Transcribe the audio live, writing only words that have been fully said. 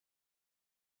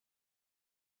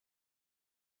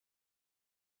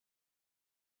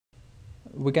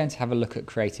we're going to have a look at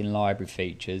creating library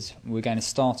features. We're going to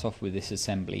start off with this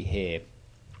assembly here.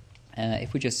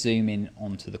 If we just zoom in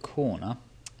onto the corner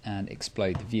and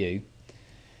explode the view,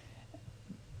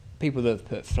 people that have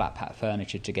put flat pack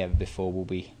furniture together before will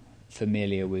be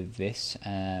familiar with this.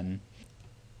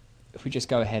 If we just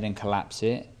go ahead and collapse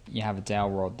it, you have a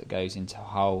dowel rod that goes into a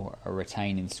hole, a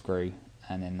retaining screw,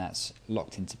 and then that's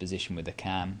locked into position with a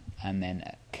cam, and then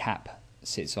a cap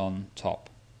sits on top.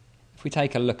 If we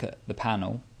take a look at the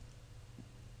panel,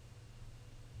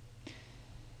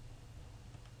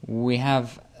 we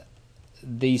have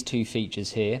these two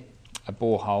features here, a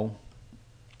bore hole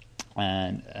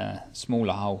and a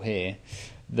smaller hole here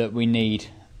that we need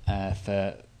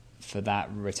for that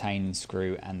retaining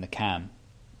screw and the cam.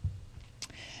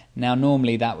 Now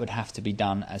normally that would have to be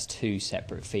done as two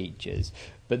separate features,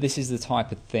 but this is the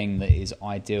type of thing that is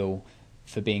ideal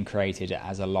for being created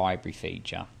as a library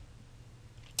feature.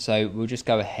 So we'll just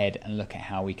go ahead and look at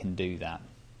how we can do that.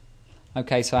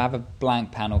 Okay, so I have a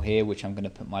blank panel here which I'm going to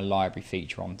put my library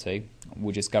feature onto.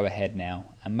 We'll just go ahead now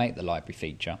and make the library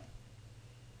feature.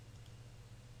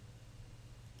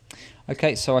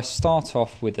 Okay, so I start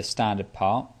off with a standard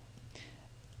part,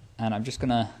 and I'm just going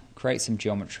to create some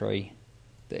geometry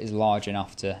that is large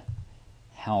enough to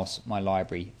house my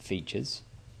library features.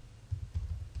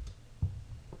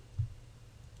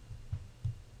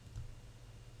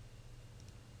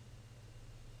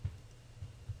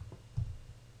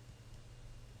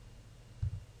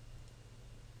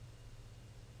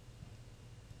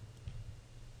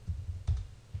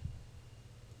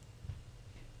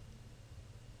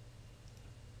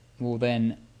 We'll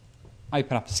then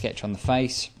open up a sketch on the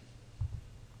face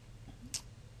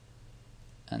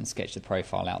and sketch the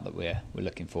profile out that we're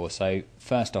looking for. So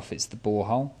first off, it's the bore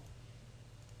hole.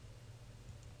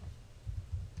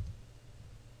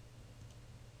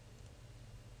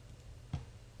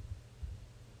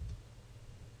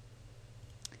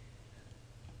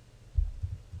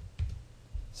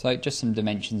 So just some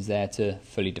dimensions there to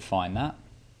fully define that.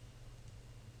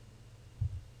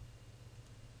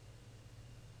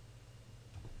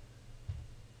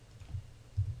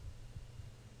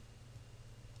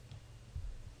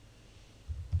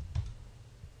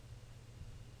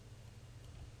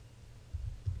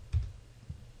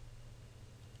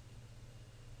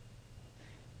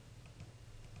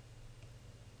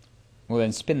 We'll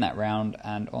then spin that round,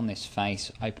 and on this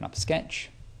face open up a sketch,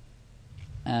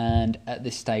 and at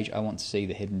this stage I want to see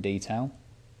the hidden detail,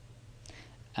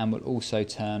 and we'll also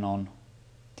turn on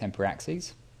temporary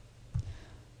axes.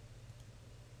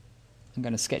 I'm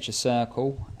going to sketch a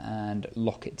circle and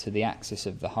lock it to the axis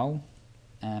of the hole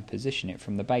and position it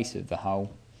from the base of the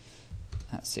hole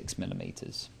at 6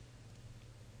 millimeters.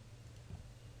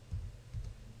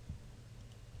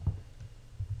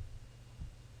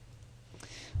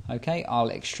 Okay, I'll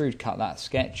extrude cut that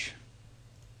sketch.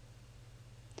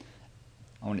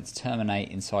 I want it to terminate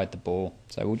inside the bore,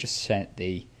 so we'll just set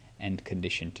the end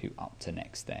condition to up to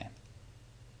next there.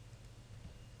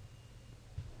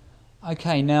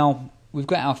 Okay, now we've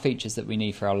got our features that we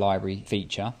need for our library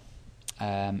feature.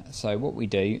 So what we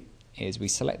do is we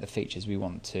select the features we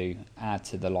want to add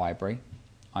to the library,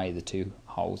 i.e. the two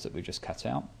holes that we've just cut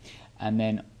out, and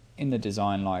then in the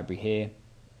design library here,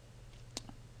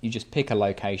 you just pick a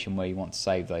location where you want to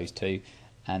save those two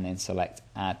and then select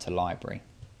Add to Library.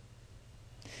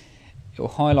 It will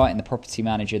highlight in the Property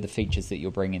Manager the features that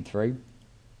you're bringing through.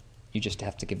 You just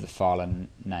have to give the file a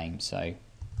name. So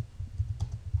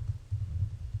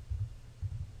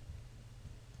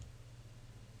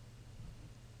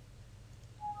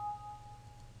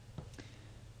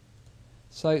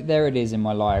there it is in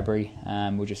my library,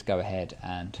 and we'll just go ahead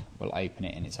and we'll open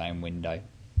it in its own window.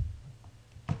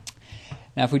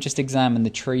 Now if we just examine the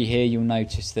tree here, you'll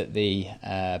notice that the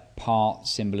part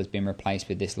symbol has been replaced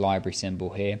with this library symbol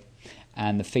here,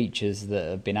 and the features that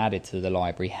have been added to the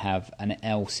library have an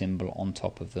L symbol on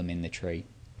top of them in the tree.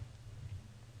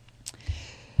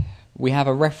 We have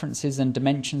a references and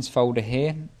dimensions folder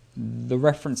here. The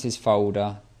references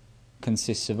folder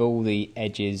consists of all the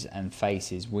edges and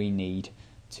faces we need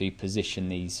to position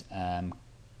these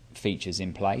features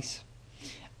in place.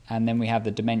 And then we have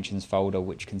the dimensions folder,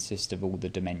 which consists of all the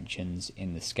dimensions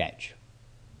in the sketch.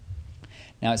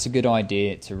 Now it's a good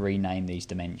idea to rename these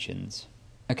dimensions.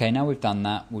 Okay, now we've done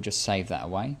that, we'll just save that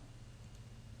away.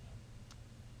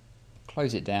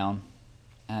 Close it down,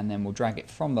 and then we'll drag it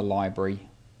from the library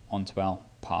onto our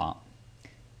part.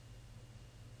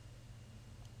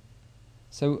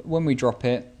 So when we drop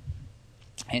it,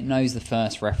 it knows the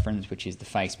first reference, which is the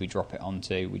face we drop it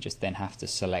onto. We just then have to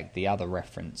select the other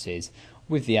references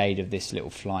with the aid of this little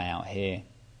flyout here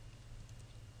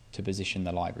to position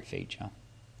the library feature.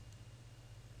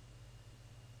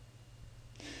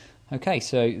 Okay,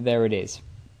 so there it is.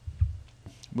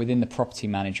 Within the property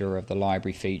manager of the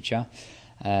library feature,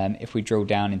 if we drill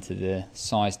down into the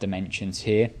size dimensions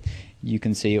here, you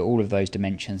can see all of those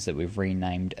dimensions that we've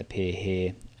renamed appear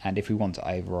here, and if we want to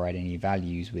override any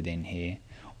values within here,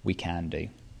 we can do.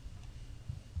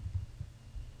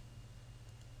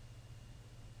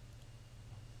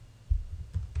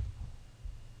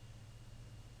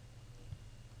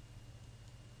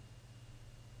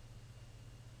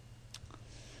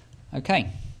 Okay,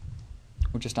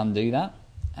 we'll just undo that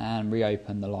and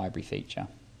reopen the library feature.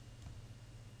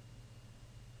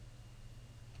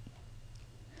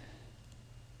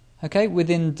 Okay,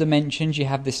 within dimensions you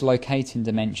have this locating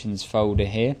dimensions folder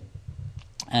here,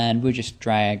 and we'll just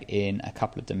drag in a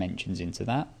couple of dimensions into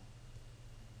that.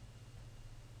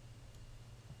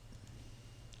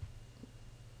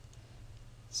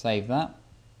 Save that.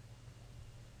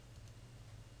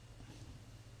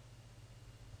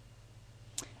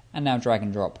 And now drag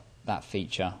and drop that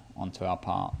feature onto our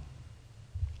part.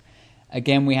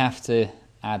 Again, we have to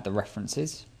add the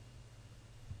references.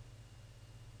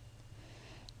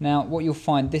 Now, what you'll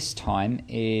find this time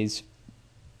is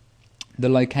the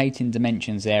locating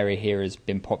dimensions area here has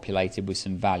been populated with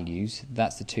some values.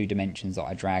 That's the 2 dimensions that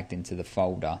I dragged into the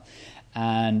folder,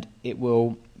 and it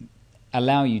will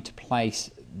allow you to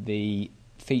place the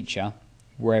feature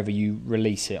wherever you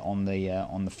release it on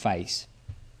the face.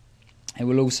 It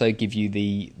will also give you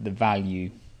the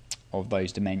value of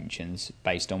those dimensions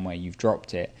based on where you've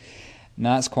dropped it.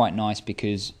 Now that's quite nice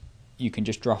because you can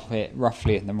just drop it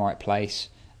roughly in the right place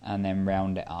and then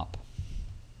round it up.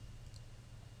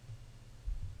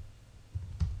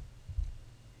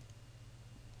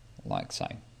 Like so.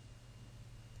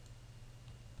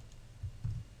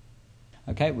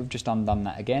 Okay, we've just undone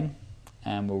that again,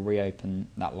 and we'll reopen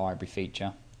that library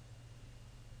feature.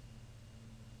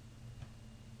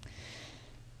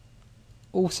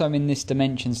 Also in this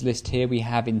dimensions list here we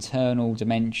have internal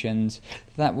dimensions.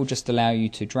 That will just allow you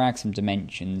to drag some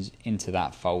dimensions into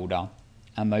that folder,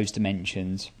 and those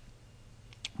dimensions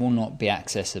will not be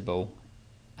accessible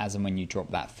as and when you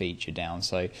drop that feature down.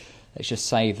 So let's just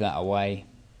save that away.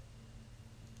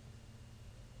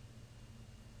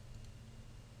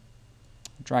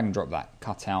 Drag and drop that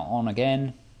cutout on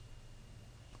again.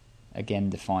 Again,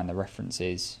 define the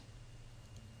references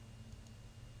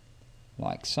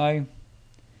like so.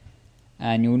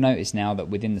 And you'll notice now that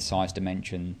within the size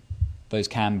dimension, those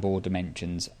CAN board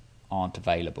dimensions aren't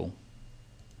available.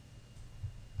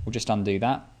 We'll just undo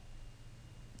that.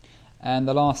 And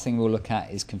the last thing we'll look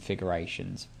at is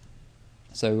configurations.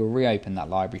 So we'll reopen that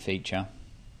library feature.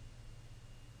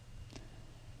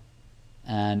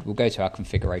 And we'll go to our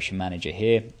configuration manager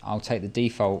here. I'll take the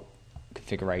default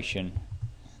configuration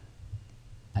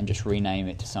and just rename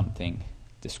it to something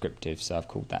descriptive. So I've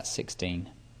called that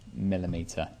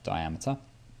 16mm diameter.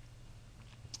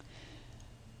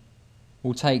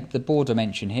 We'll take the board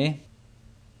dimension here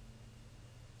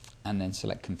and then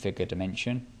select configure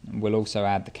dimension. And we'll also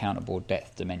add the counterboard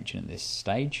depth dimension at this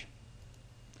stage.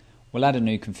 We'll add a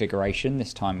new configuration.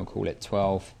 This time we'll call it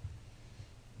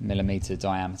 12mm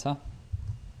diameter.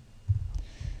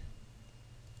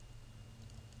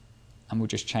 And we'll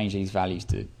just change these values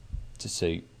to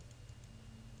suit.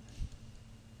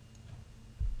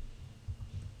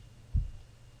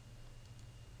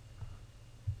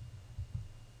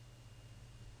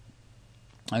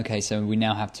 Okay, so we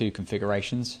now have 2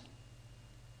 configurations,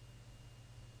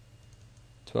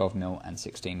 12mm and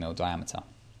 16mm diameter.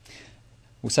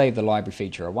 We'll save the library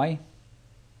feature away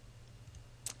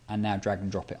and now drag and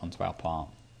drop it onto our part.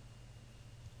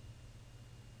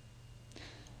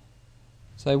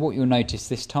 So what you'll notice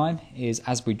this time is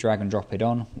as we drag and drop it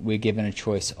on, we're given a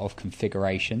choice of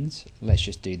configurations. Let's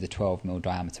just do the 12mm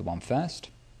diameter one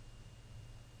first.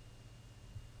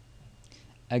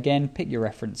 Again, pick your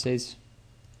references.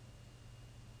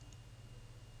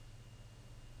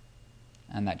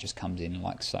 And that just comes in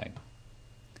like so.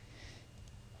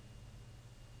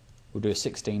 We'll do a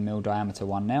 16mm diameter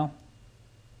one now.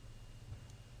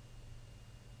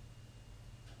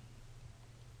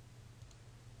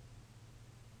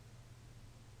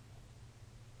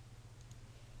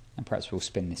 And perhaps we'll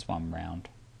spin this one round.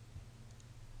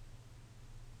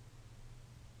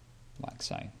 Like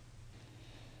so.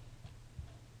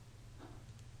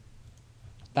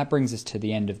 That brings us to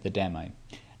the end of the demo.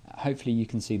 Hopefully you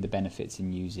can see the benefits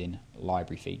in using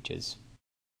library features.